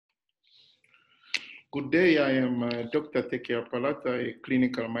Good day, I am Dr. Teke Apalata, a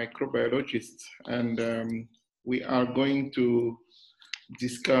clinical microbiologist, and we are going to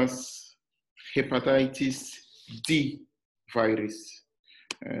discuss hepatitis D virus.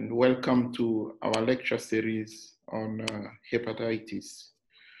 And welcome to our lecture series on hepatitis.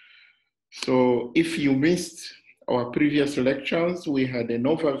 So if you missed our previous lectures, we had an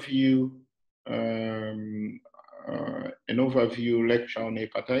overview lecture on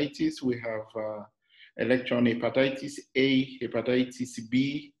hepatitis. We have a lecture on hepatitis A, hepatitis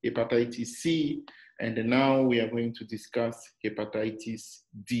B, hepatitis C, and now we are going to discuss hepatitis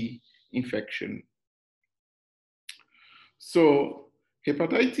D infection. So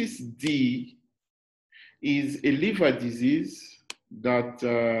hepatitis D is a liver disease that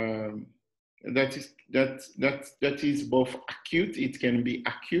is both acute. It can be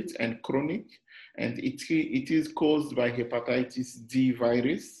acute and chronic, and it is caused by hepatitis D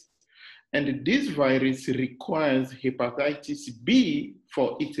virus. And this virus requires hepatitis B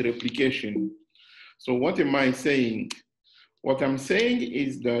for its replication. So what am I saying? What I'm saying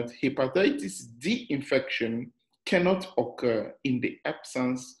is that hepatitis D infection cannot occur in the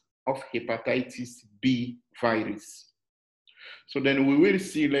absence of hepatitis B virus. So then we will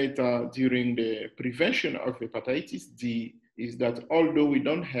see later during the prevention of hepatitis D is that although we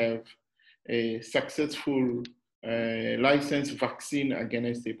don't have a successful licensed vaccine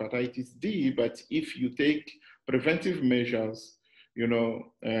against hepatitis D, but if you take preventive measures,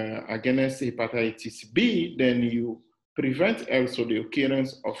 against hepatitis B, then you prevent also the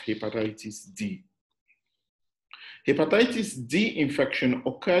occurrence of hepatitis D. Hepatitis D infection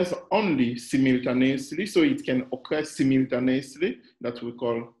occurs only simultaneously, so it can occur simultaneously, that we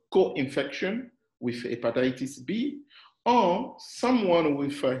call co-infection with hepatitis B, or someone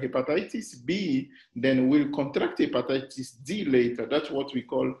with hepatitis B then will contract hepatitis D later. That's what we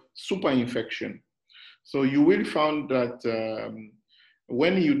call superinfection. So you will find that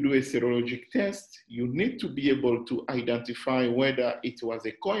when you do a serologic test, you need to be able to identify whether it was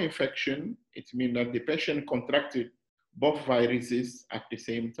a co-infection. It means that the patient contracted both viruses at the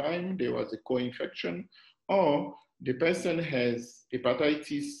same time, there was a co-infection, or the person has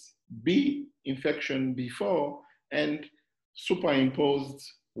hepatitis B infection before and superimposed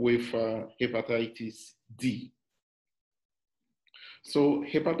with hepatitis D. So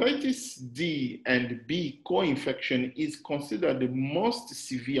hepatitis D and B co-infection is considered the most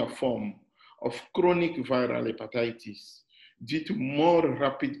severe form of chronic viral hepatitis due to more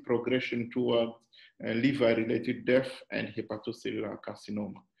rapid progression toward liver-related death and hepatocellular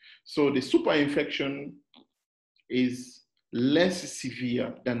carcinoma. So the superinfection is less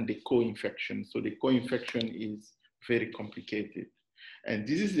severe than the co-infection. So the co-infection is very complicated. And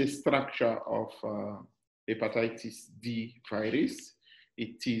this is the structure of hepatitis D virus.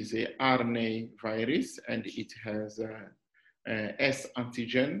 It is a RNA virus and it has S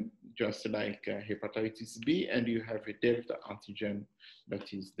antigen, just like hepatitis B, and you have a delta antigen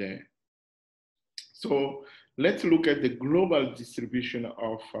that is there. So let's look at the global distribution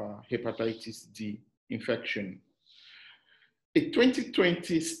of hepatitis D infection. A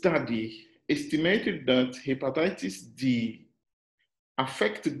 2020 study estimated that hepatitis D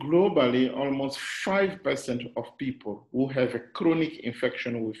affects globally almost 5% of people who have a chronic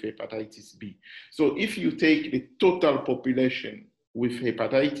infection with hepatitis B. So if you take the total population with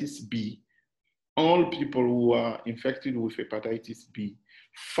hepatitis B, all people who are infected with hepatitis B,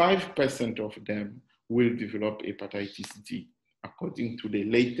 5% of them will develop hepatitis D, according to the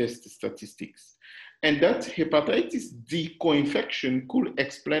latest statistics. And that hepatitis D co-infection could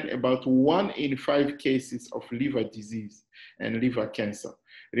explain about 1 in 5 cases of liver disease and liver cancer.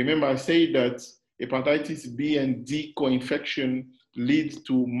 Remember, I said that hepatitis B and D co-infection leads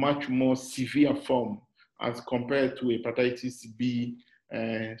to much more severe form as compared to hepatitis B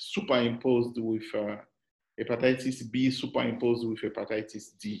superimposed with hepatitis B superimposed with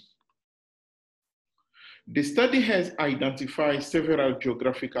hepatitis D. The study has identified several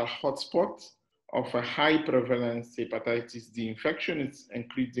geographical hotspots of a high prevalence hepatitis D infection,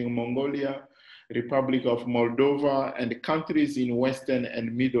 including Mongolia, Republic of Moldova, and the countries in Western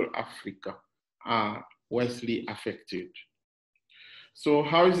and Middle Africa are worstly affected. So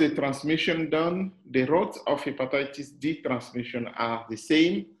how is the transmission done? The routes of hepatitis D transmission are the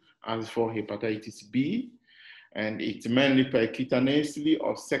same as for hepatitis B, and it's mainly percutaneously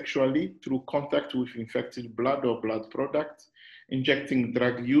or sexually through contact with infected blood or blood product. Injecting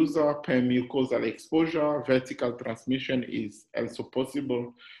drug user, per mucosal exposure, vertical transmission is also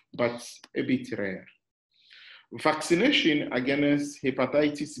possible, but a bit rare. Vaccination against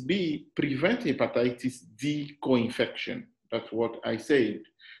hepatitis B prevents hepatitis D co-infection. That's what I said.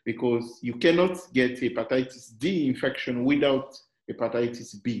 because you cannot get hepatitis D infection without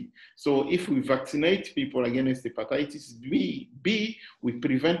hepatitis B. So if we vaccinate people against hepatitis B, we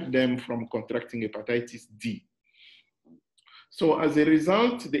prevent them from contracting hepatitis D. So as a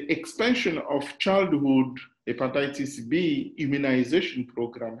result, the expansion of childhood hepatitis B immunization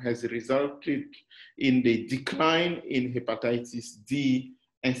program has resulted in the decline in hepatitis D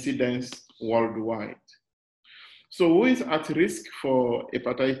incidence worldwide. So who is at risk for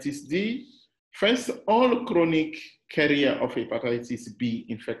hepatitis D? First, all chronic carrier of hepatitis B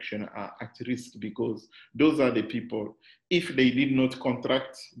infection are at risk because those are the people, if they did not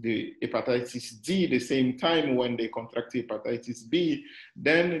contract the hepatitis D the same time when they contract hepatitis B,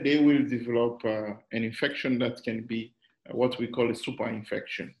 then they will develop an infection that can be what we call a super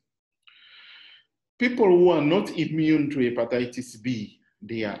infection. People who are not immune to hepatitis B,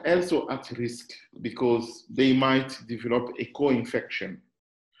 they are also at risk because they might develop a co-infection.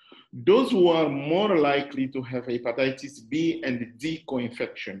 Those who are more likely to have hepatitis B and D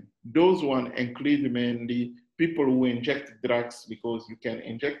co-infection, those ones include mainly people who inject drugs because you can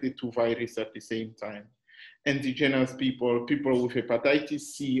inject the two viruses at the same time. Indigenous people, people with hepatitis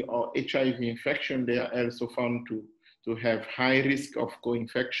C or HIV infection, they are also found to have high risk of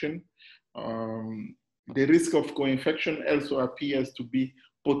co-infection. The risk of co-infection also appears to be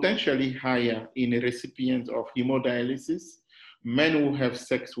potentially higher in recipients of hemodialysis, men who have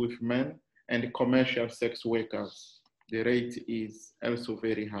sex with men, and commercial sex workers. The rate is also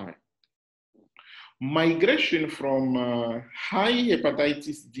very high. Migration from high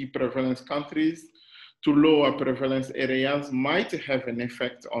hepatitis D prevalence countries to lower prevalence areas might have an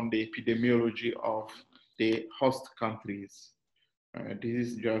effect on the epidemiology of the host countries. This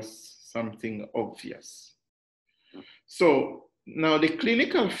is just something obvious. So now the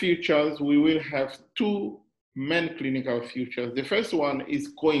clinical features, we will have two main clinical features. The first one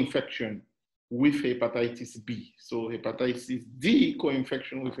is co-infection with hepatitis B. So hepatitis D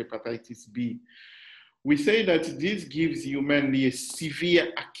co-infection with hepatitis B. We say that this gives you mainly a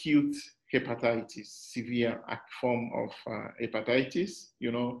severe acute hepatitis, severe form of hepatitis.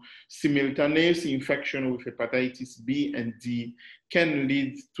 You know, simultaneous infection with hepatitis B and D can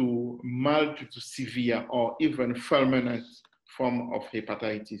lead to mild to severe or even fulminant form of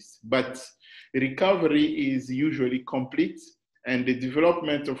hepatitis. But recovery is usually complete, and the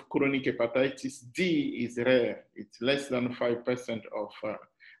development of chronic hepatitis D is rare. It's less than 5% of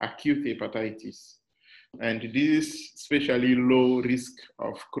acute hepatitis. And this is especially low risk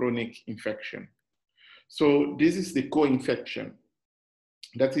of chronic infection. So this is the co-infection.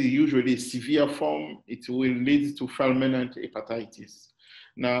 That is usually a severe form. It will lead to fulminant hepatitis.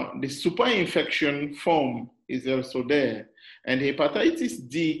 Now, the superinfection form is also there. And hepatitis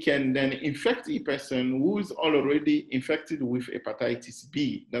D can then infect a person who is already infected with hepatitis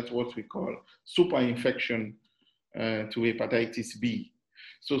B. That's what we call superinfection to hepatitis B.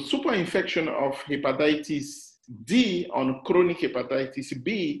 So superinfection of hepatitis D on chronic hepatitis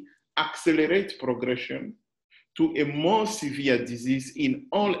B accelerates progression to a more severe disease in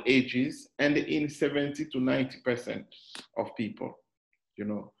all ages and in 70 to 90% of people, you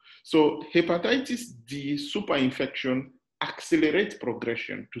know. So hepatitis D superinfection accelerates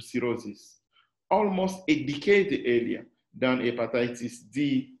progression to cirrhosis almost a decade earlier than hepatitis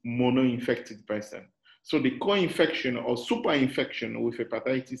D mono-infected person. So the co-infection or superinfection with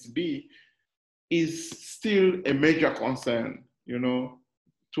hepatitis B is still a major concern, you know,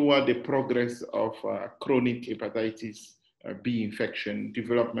 toward the progress of chronic hepatitis B infection,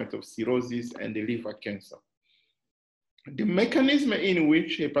 development of cirrhosis, and the liver cancer. The mechanism in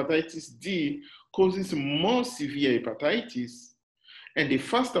which hepatitis D causes more severe hepatitis and the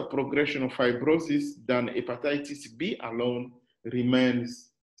faster progression of fibrosis than hepatitis B alone remains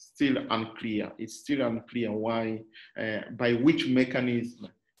still unclear. It's still unclear why, by which mechanism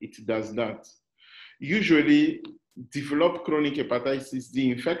it does that. Usually, developed chronic hepatitis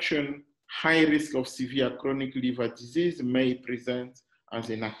D infection, high risk of severe chronic liver disease may present as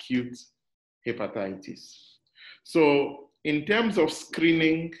an acute hepatitis. So in terms of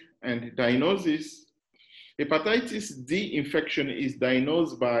screening and diagnosis, hepatitis D infection is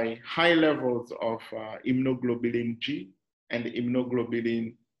diagnosed by high levels of immunoglobulin G and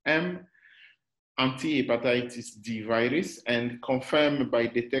immunoglobulin M, anti-hepatitis D virus, and confirmed by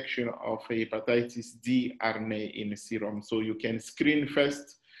detection of hepatitis D RNA in serum. So you can screen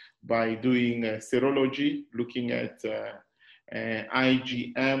first by doing serology, looking at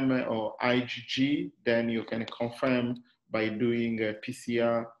IgM or IgG, then you can confirm by doing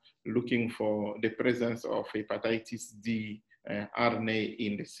PCR, looking for the presence of hepatitis D RNA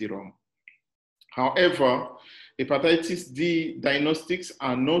in the serum. However, hepatitis D diagnostics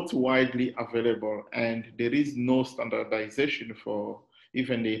are not widely available, and there is no standardization for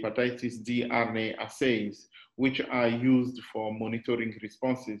even the hepatitis D RNA assays, which are used for monitoring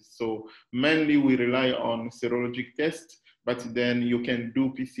responses. So mainly we rely on serologic tests, but then you can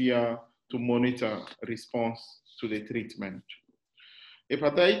do PCR to monitor response to the treatment.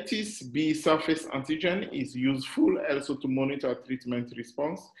 Hepatitis B surface antigen is useful also to monitor treatment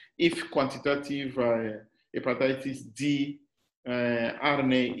response if quantitative hepatitis D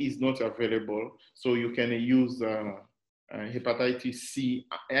RNA is not available. So you can use hepatitis C,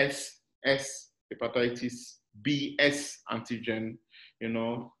 hepatitis BS antigen,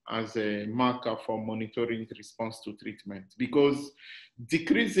 as a marker for monitoring response to treatment. Because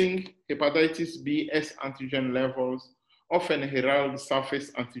decreasing hepatitis BS antigen levels often herald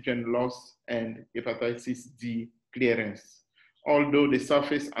surface antigen loss and hepatitis D clearance, although the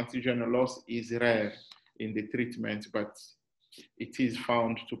surface antigen loss is rare in the treatment, but it is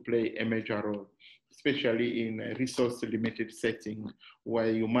found to play a major role, especially in a resource-limited setting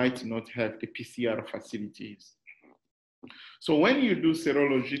where you might not have the PCR facilities. So when you do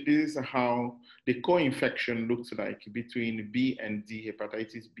serology, this is how the co-infection looks like between B and D,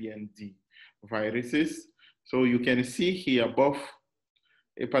 hepatitis B and D viruses. So you can see here both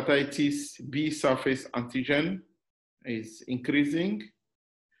hepatitis B surface antigen is increasing,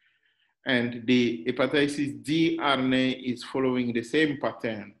 and the hepatitis D RNA is following the same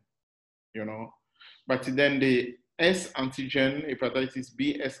pattern, But then the S antigen, hepatitis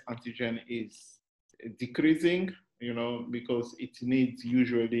B S antigen, is decreasing, because it needs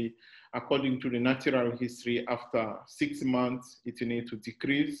usually, according to the natural history, after 6 months, it needs to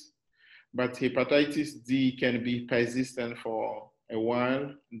decrease. But hepatitis D can be persistent for a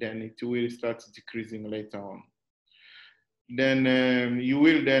while, then it will start decreasing later on. Then you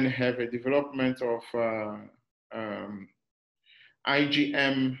will then have a development of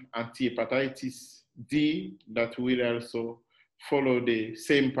IgM anti-hepatitis D that will also follow the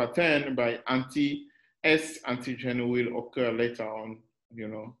same pattern, by anti-S antigen will occur later on,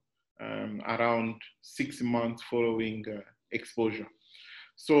 around 6 months following exposure.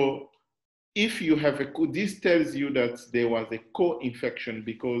 So if you have this tells you that there was a co-infection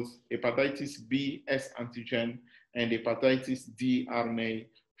because hepatitis B S antigen and hepatitis D RNA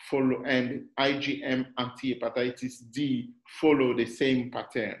follow, and IgM anti-hepatitis D follow the same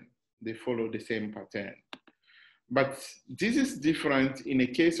pattern. They follow the same pattern. But this is different in a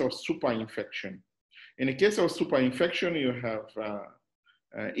case of superinfection. In a case of superinfection, you have,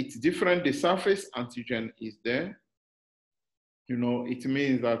 it's different. The surface antigen is there. It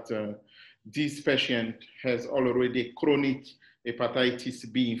means that this patient has already chronic hepatitis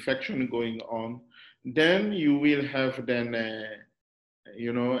B infection going on. Then you will have an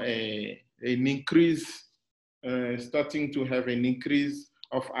increase, starting to have an increase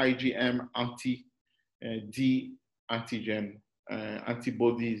of IgM anti-D antigen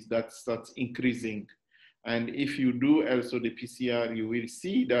antibodies that starts increasing. And if you do also the PCR, you will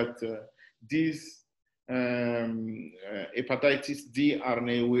see that these hepatitis D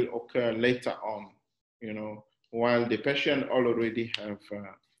RNA will occur later on, while the patient already have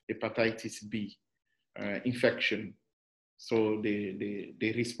hepatitis B infection. So the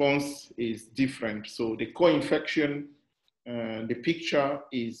response is different. So the co-infection, the picture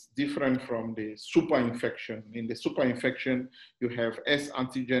is different from the superinfection. In the superinfection, you have S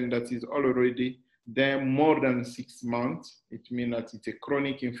antigen that is already there more than 6 months. It means that it's a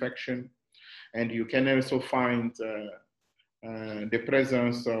chronic infection. And you can also find the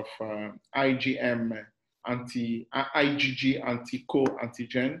presence of IgG anti-co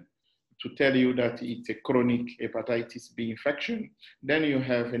antigen to tell you that it's a chronic hepatitis B infection. Then you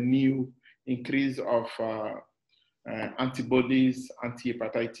have a new increase of antibodies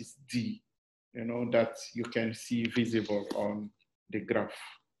anti-hepatitis D, that you can see visible on the graph.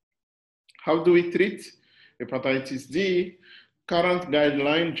 How do we treat hepatitis D? Current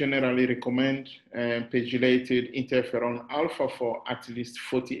guidelines generally recommend pegylated interferon alpha for at least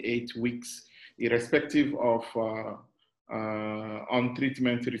 48 weeks, irrespective of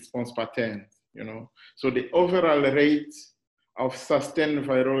on-treatment response pattern. So the overall rate of sustained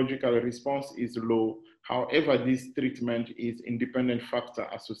virological response is low. However, this treatment is independent factor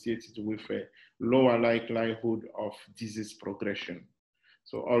associated with a lower likelihood of disease progression.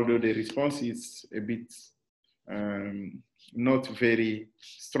 So although the response is a bit not very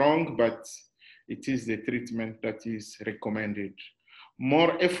strong, but it is the treatment that is recommended.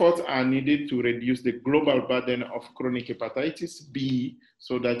 More efforts are needed to reduce the global burden of chronic hepatitis B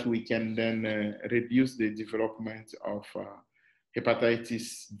so that we can then reduce the development of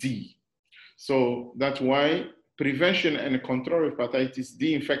hepatitis D. So that's why prevention and control of hepatitis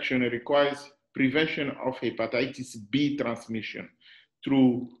D infection requires prevention of hepatitis B transmission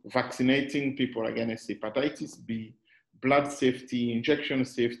through vaccinating people against hepatitis B, blood safety, injection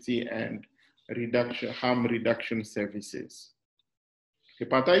safety, and harm reduction services.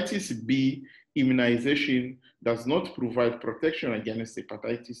 Hepatitis B immunization does not provide protection against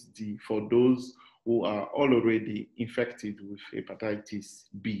hepatitis D for those who are already infected with hepatitis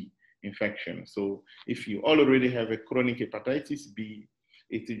B infection. So if you already have a chronic hepatitis B,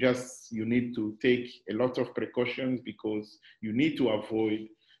 you need to take a lot of precautions because you need to avoid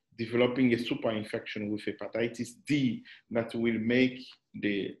developing a super infection with hepatitis D that will make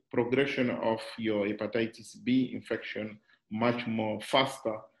the progression of your hepatitis B infection much more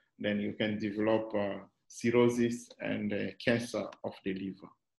faster than you can develop cirrhosis and cancer of the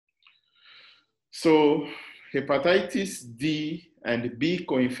liver. So hepatitis D and B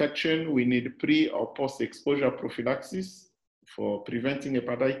co-infection, we need pre or post-exposure prophylaxis for preventing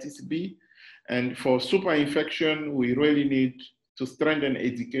hepatitis B. And for super infection, we really need to strengthen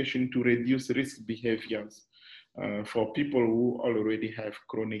education to reduce risk behaviors for people who already have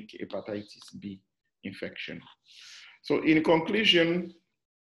chronic hepatitis B infection. So in conclusion,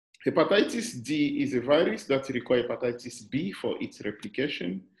 hepatitis D is a virus that requires hepatitis B for its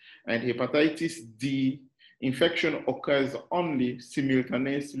replication, and hepatitis D infection occurs only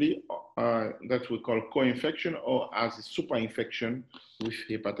simultaneously, that we call co-infection, or as a super infection with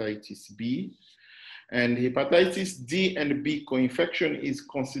hepatitis B. And hepatitis D and B co-infection is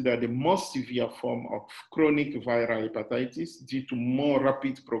considered the most severe form of chronic viral hepatitis due to more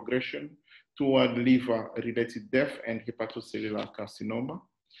rapid progression toward liver-related death and hepatocellular carcinoma.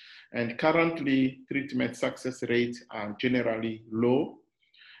 And currently, treatment success rates are generally low,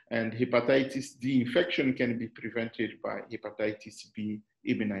 and hepatitis D infection can be prevented by hepatitis B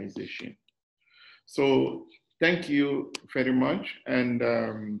immunization. So thank you very much,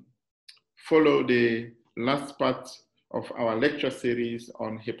 and follow the last part of our lecture series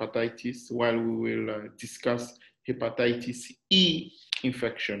on hepatitis while we will discuss hepatitis E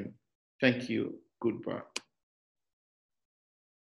infection. Thank you. Goodbye.